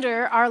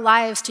surrender our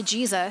lives to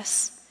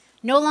Jesus,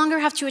 no longer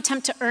have to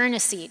attempt to earn a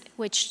seat,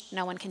 which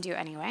no one can do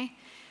anyway.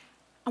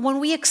 And when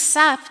we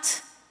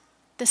accept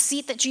the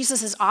seat that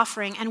Jesus is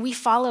offering and we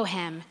follow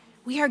him,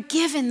 we are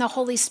given the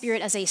Holy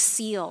Spirit as a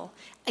seal,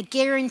 a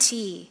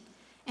guarantee,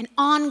 an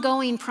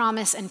ongoing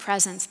promise and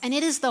presence. And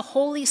it is the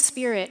Holy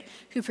Spirit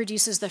who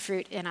produces the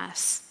fruit in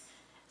us.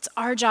 It's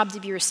our job to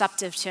be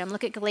receptive to him.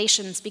 Look at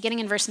Galatians, beginning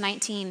in verse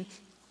 19,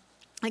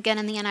 again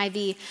in the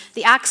NIV.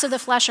 The acts of the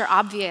flesh are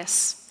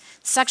obvious: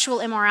 sexual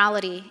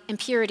immorality,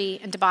 impurity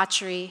and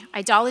debauchery,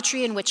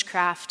 idolatry and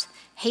witchcraft,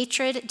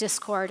 hatred,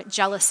 discord,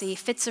 jealousy,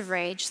 fits of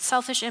rage,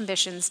 selfish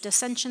ambitions,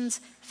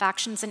 dissensions,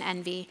 factions, and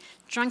envy,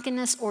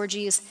 drunkenness,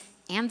 orgies,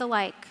 and the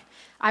like.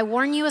 I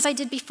warn you, as I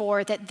did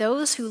before, that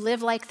those who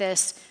live like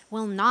this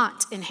will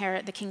not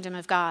inherit the kingdom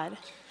of God.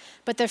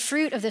 But the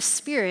fruit of the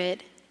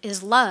Spirit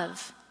is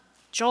love,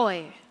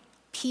 joy,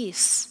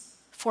 peace,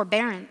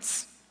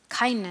 forbearance,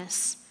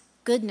 kindness,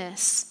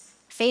 goodness,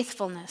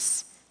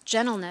 faithfulness,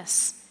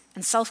 gentleness,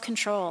 and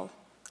self-control.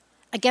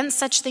 Against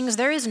such things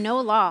there is no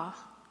law.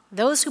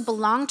 Those who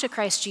belong to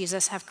Christ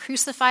Jesus have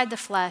crucified the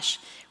flesh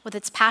with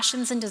its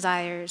passions and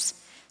desires.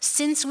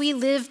 Since we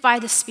live by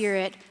the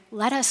Spirit,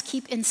 let us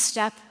keep in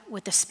step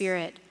with the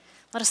Spirit.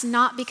 Let us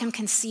not become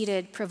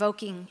conceited,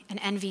 provoking and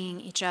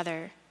envying each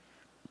other.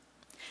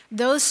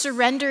 Those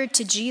surrendered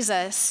to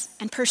Jesus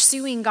and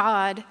pursuing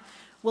God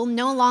will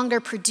no longer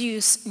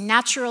produce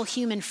natural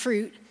human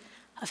fruit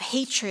of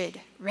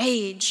hatred,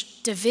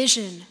 rage,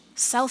 division,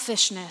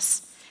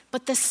 selfishness,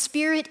 but the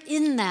Spirit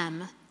in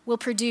them will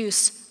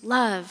produce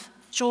love,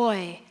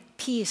 joy,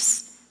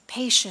 peace,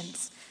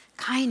 patience,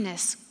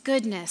 kindness,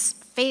 goodness,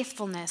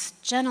 faithfulness,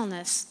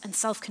 gentleness, and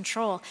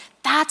self-control.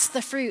 That's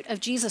the fruit of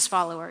Jesus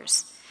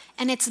followers,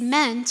 and it's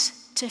meant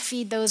to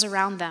feed those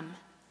around them.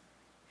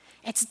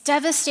 It's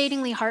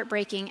devastatingly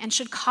heartbreaking and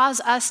should cause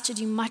us to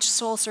do much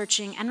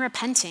soul-searching and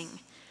repenting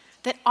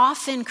that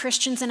often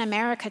Christians in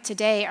America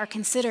today are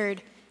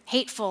considered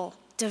hateful,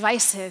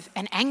 divisive,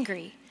 and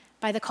angry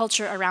by the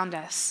culture around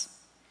us.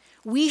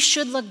 We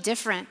should look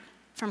different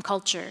from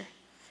culture,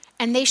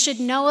 and they should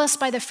know us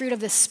by the fruit of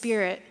the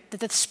Spirit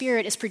that the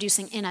Spirit is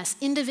producing in us,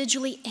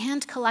 individually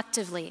and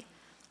collectively.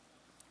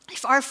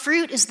 If our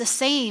fruit is the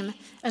same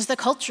as the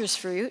culture's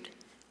fruit,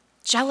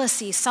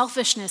 jealousy,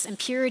 selfishness,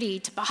 impurity,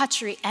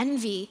 debauchery,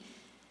 envy,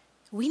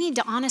 we need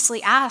to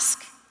honestly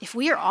ask if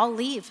we are all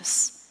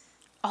leaves,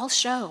 all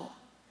show,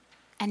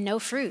 and no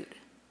fruit.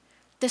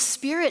 The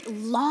Spirit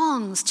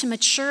longs to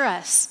mature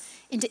us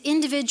into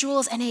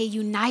individuals and a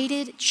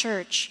united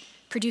church,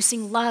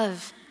 producing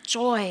love,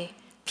 joy,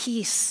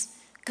 peace,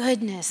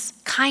 goodness,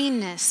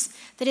 kindness,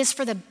 that is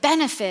for the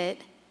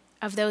benefit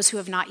of those who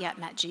have not yet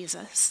met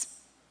Jesus.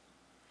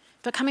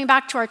 But coming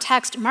back to our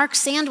text, Mark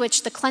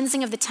sandwiched the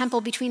cleansing of the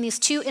temple between these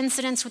two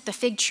incidents with the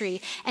fig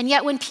tree. And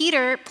yet when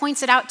Peter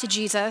points it out to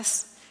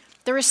Jesus,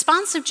 the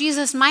response of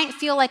Jesus might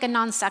feel like a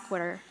non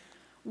sequitur.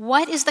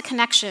 What is the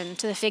connection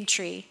to the fig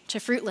tree,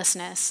 to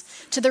fruitlessness,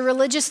 to the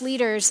religious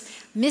leaders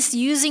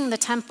misusing the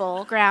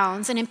temple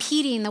grounds and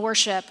impeding the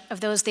worship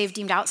of those they've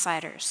deemed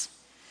outsiders?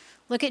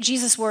 Look at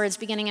Jesus' words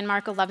beginning in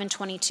Mark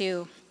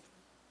 11:22.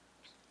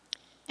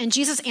 And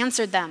Jesus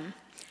answered them,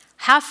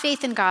 "Have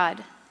faith in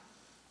God.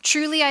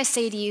 Truly I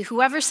say to you,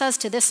 whoever says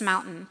to this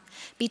mountain,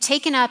 'Be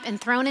taken up and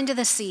thrown into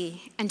the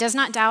sea,' and does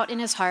not doubt in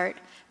his heart,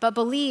 but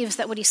believes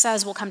that what he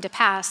says will come to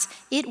pass,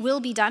 it will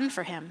be done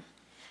for him.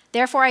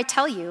 Therefore I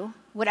tell you,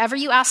 whatever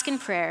you ask in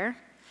prayer,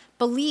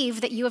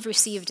 believe that you have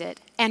received it,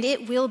 and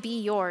it will be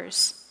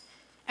yours.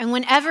 And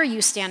whenever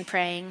you stand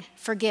praying,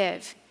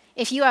 forgive,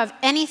 if you have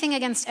anything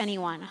against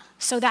anyone,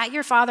 so that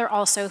your Father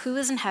also, who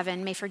is in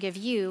heaven, may forgive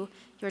you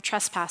your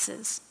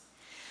trespasses."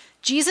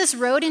 Jesus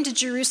rode into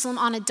Jerusalem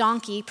on a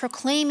donkey,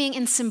 proclaiming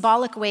in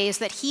symbolic ways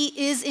that he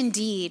is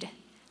indeed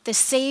the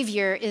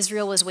Savior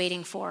Israel was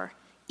waiting for,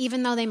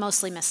 even though they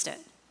mostly missed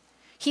it.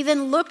 He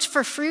then looked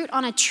for fruit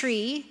on a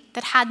tree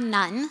that had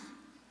none,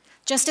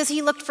 just as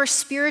he looked for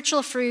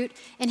spiritual fruit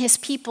in his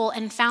people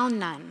and found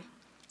none.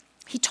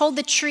 He told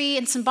the tree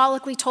and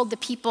symbolically told the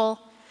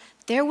people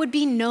there would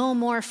be no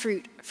more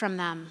fruit from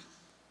them.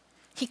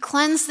 He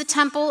cleansed the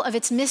temple of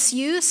its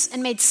misuse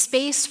and made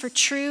space for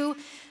true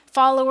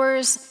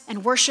followers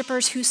and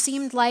worshipers who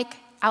seemed like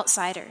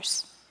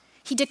outsiders.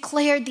 He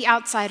declared the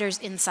outsiders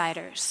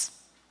insiders.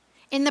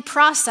 In the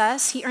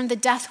process, he earned the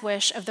death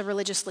wish of the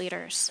religious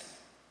leaders.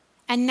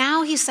 And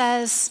now he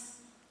says,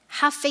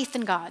 have faith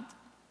in God.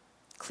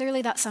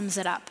 Clearly that sums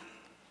it up.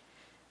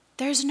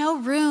 There's no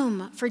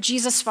room for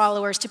Jesus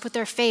followers to put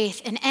their faith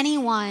in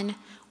anyone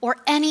or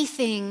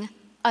anything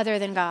other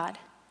than God.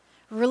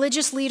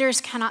 Religious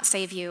leaders cannot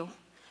save you.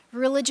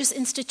 Religious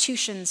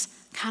institutions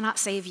cannot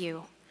save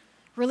you.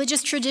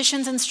 Religious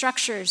traditions and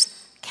structures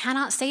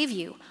cannot save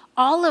you.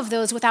 All of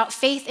those without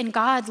faith in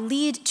God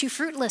lead to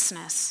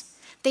fruitlessness.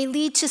 They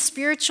lead to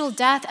spiritual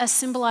death as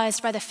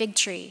symbolized by the fig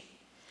tree.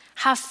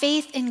 Have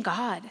faith in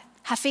God.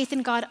 Have faith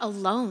in God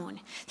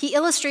alone. He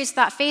illustrates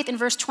that faith in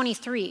verse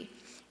 23.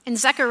 In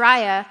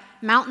Zechariah,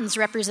 mountains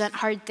represent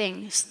hard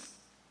things.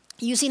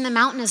 Using the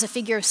mountain as a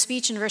figure of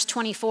speech in verse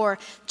 24,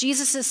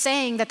 Jesus is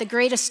saying that the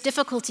greatest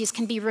difficulties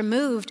can be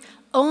removed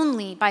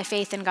only by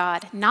faith in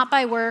God, not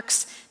by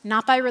works,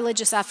 not by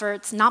religious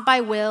efforts, not by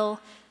will,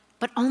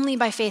 but only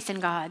by faith in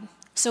God.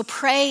 So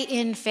pray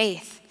in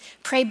faith.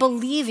 Pray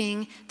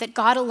believing that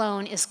God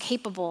alone is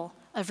capable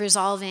of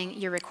resolving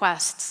your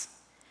requests.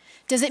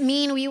 Does it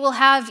mean we will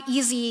have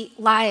easy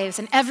lives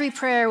and every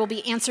prayer will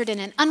be answered in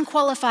an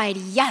unqualified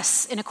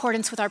yes in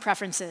accordance with our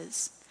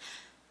preferences?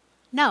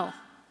 No,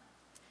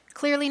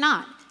 clearly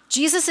not.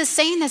 Jesus is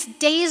saying this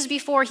days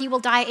before he will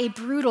die a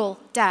brutal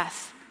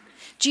death.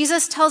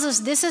 Jesus tells us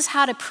this is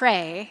how to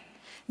pray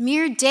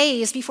mere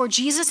days before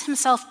Jesus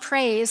himself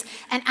prays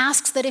and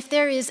asks that if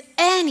there is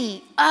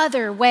any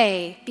other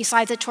way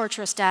besides a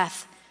torturous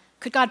death,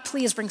 could God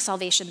please bring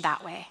salvation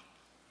that way?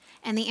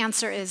 And the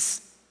answer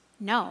is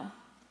no.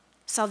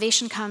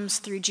 Salvation comes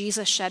through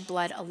Jesus' shed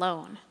blood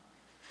alone.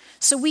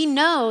 So we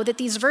know that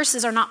these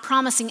verses are not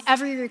promising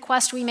every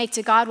request we make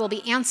to God will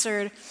be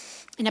answered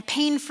in a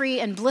pain-free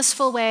and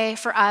blissful way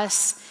for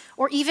us,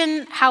 or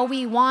even how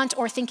we want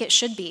or think it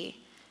should be.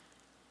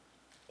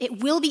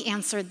 It will be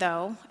answered,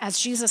 though, as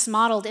Jesus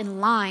modeled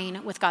in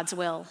line with God's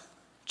will.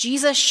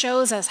 Jesus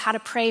shows us how to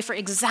pray for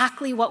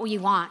exactly what we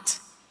want,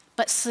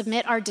 but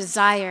submit our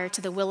desire to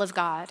the will of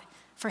God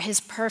for his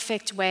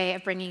perfect way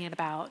of bringing it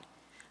about,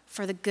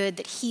 for the good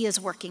that he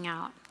is working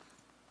out.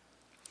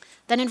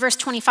 Then in verse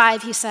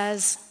 25, he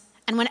says,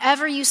 "And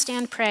whenever you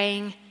stand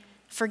praying,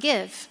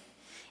 forgive,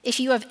 if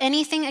you have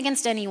anything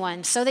against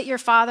anyone, so that your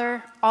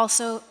Father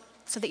also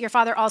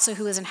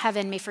who is in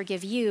heaven may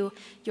forgive you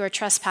your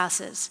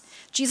trespasses."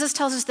 Jesus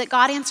tells us that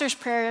God answers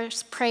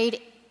prayers prayed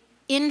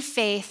in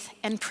faith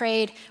and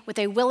prayed with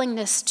a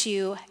willingness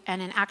to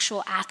and an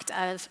actual act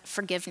of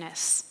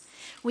forgiveness.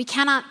 We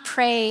cannot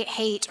pray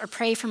hate or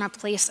pray from a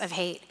place of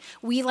hate.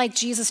 We, like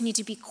Jesus, need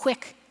to be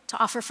quick to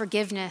offer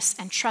forgiveness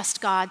and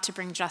trust God to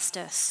bring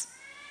justice.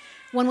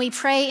 When we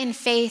pray in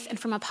faith and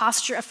from a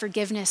posture of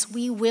forgiveness,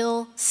 we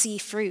will see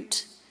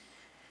fruit.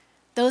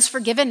 Those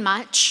forgiven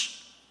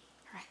much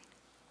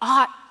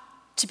ought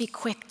to be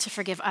quick to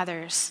forgive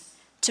others,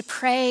 to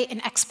pray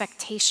in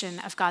expectation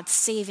of God's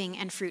saving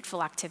and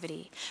fruitful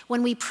activity.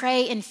 When we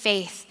pray in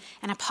faith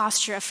and a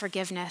posture of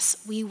forgiveness,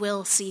 we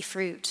will see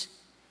fruit.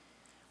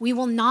 We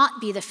will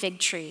not be the fig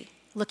tree,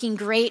 looking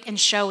great and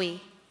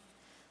showy,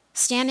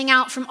 standing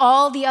out from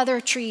all the other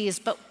trees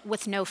but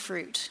with no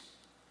fruit.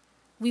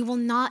 We will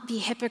not be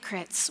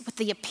hypocrites with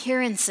the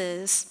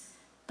appearances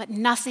but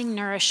nothing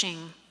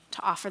nourishing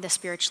to offer the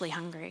spiritually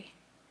hungry.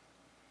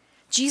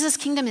 Jesus'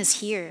 kingdom is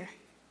here,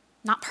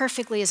 not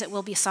perfectly as it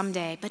will be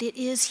someday, but it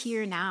is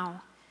here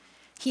now.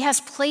 He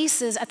has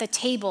places at the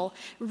table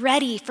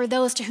ready for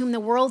those to whom the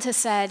world has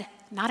said,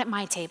 not at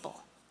my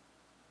table.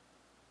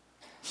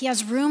 He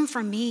has room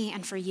for me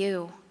and for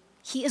you.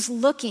 He is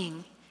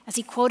looking, as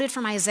he quoted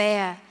from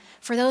Isaiah,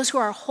 for those who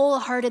are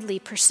wholeheartedly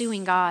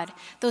pursuing God,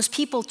 those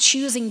people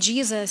choosing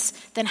Jesus,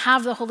 then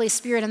have the Holy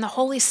Spirit, and the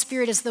Holy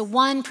Spirit is the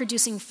one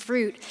producing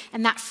fruit,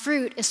 and that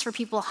fruit is for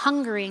people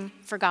hungering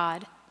for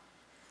God.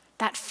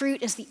 That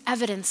fruit is the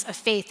evidence of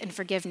faith and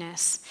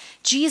forgiveness.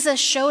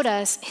 Jesus showed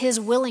us his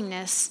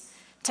willingness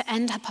to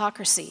end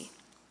hypocrisy,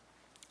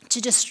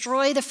 to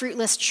destroy the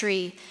fruitless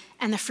tree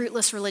and the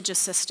fruitless religious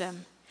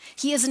system.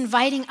 He is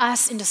inviting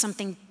us into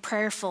something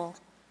prayerful,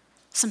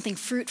 something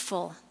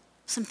fruitful,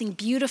 something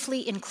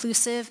beautifully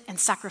inclusive and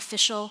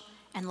sacrificial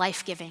and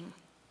life-giving.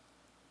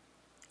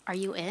 Are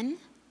you in?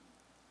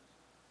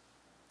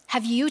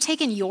 Have you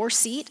taken your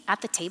seat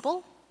at the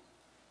table?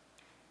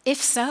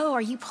 If so,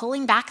 are you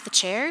pulling back the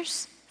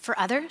chairs for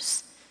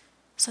others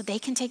so they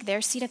can take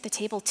their seat at the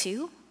table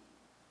too?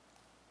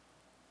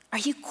 Are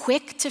you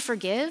quick to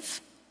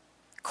forgive?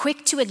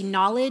 Quick to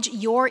acknowledge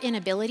your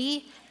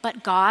inability,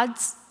 but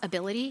God's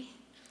ability?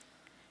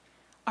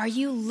 Are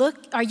you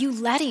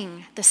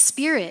letting the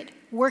Spirit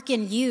work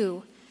in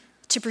you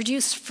to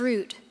produce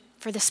fruit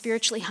for the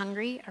spiritually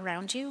hungry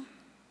around you?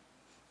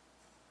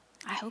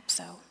 I hope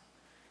so.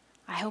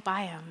 I hope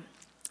I am.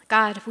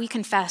 God, we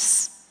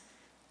confess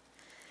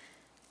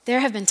there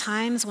have been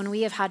times when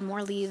we have had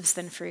more leaves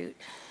than fruit.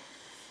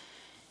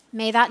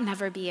 May that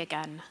never be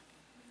again.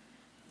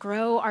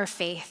 Grow our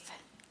faith.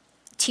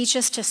 Teach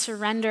us to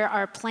surrender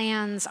our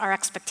plans, our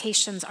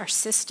expectations, our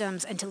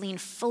systems, and to lean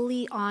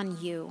fully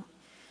on you.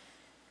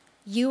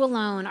 You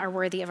alone are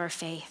worthy of our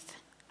faith.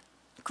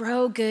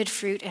 Grow good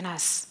fruit in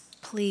us,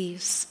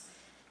 please.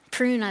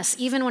 Prune us,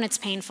 even when it's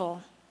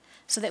painful,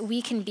 so that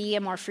we can be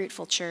a more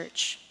fruitful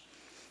church.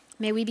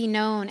 May we be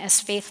known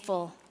as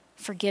faithful,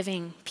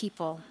 forgiving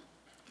people,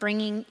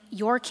 bringing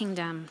your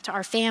kingdom to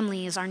our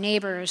families, our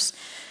neighbors,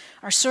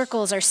 our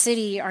circles, our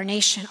city, our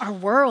nation, our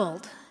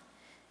world.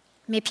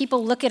 May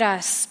people look at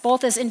us,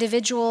 both as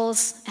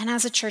individuals and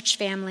as a church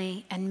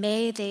family, and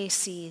may they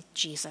see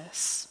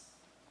Jesus.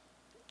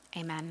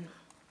 Amen.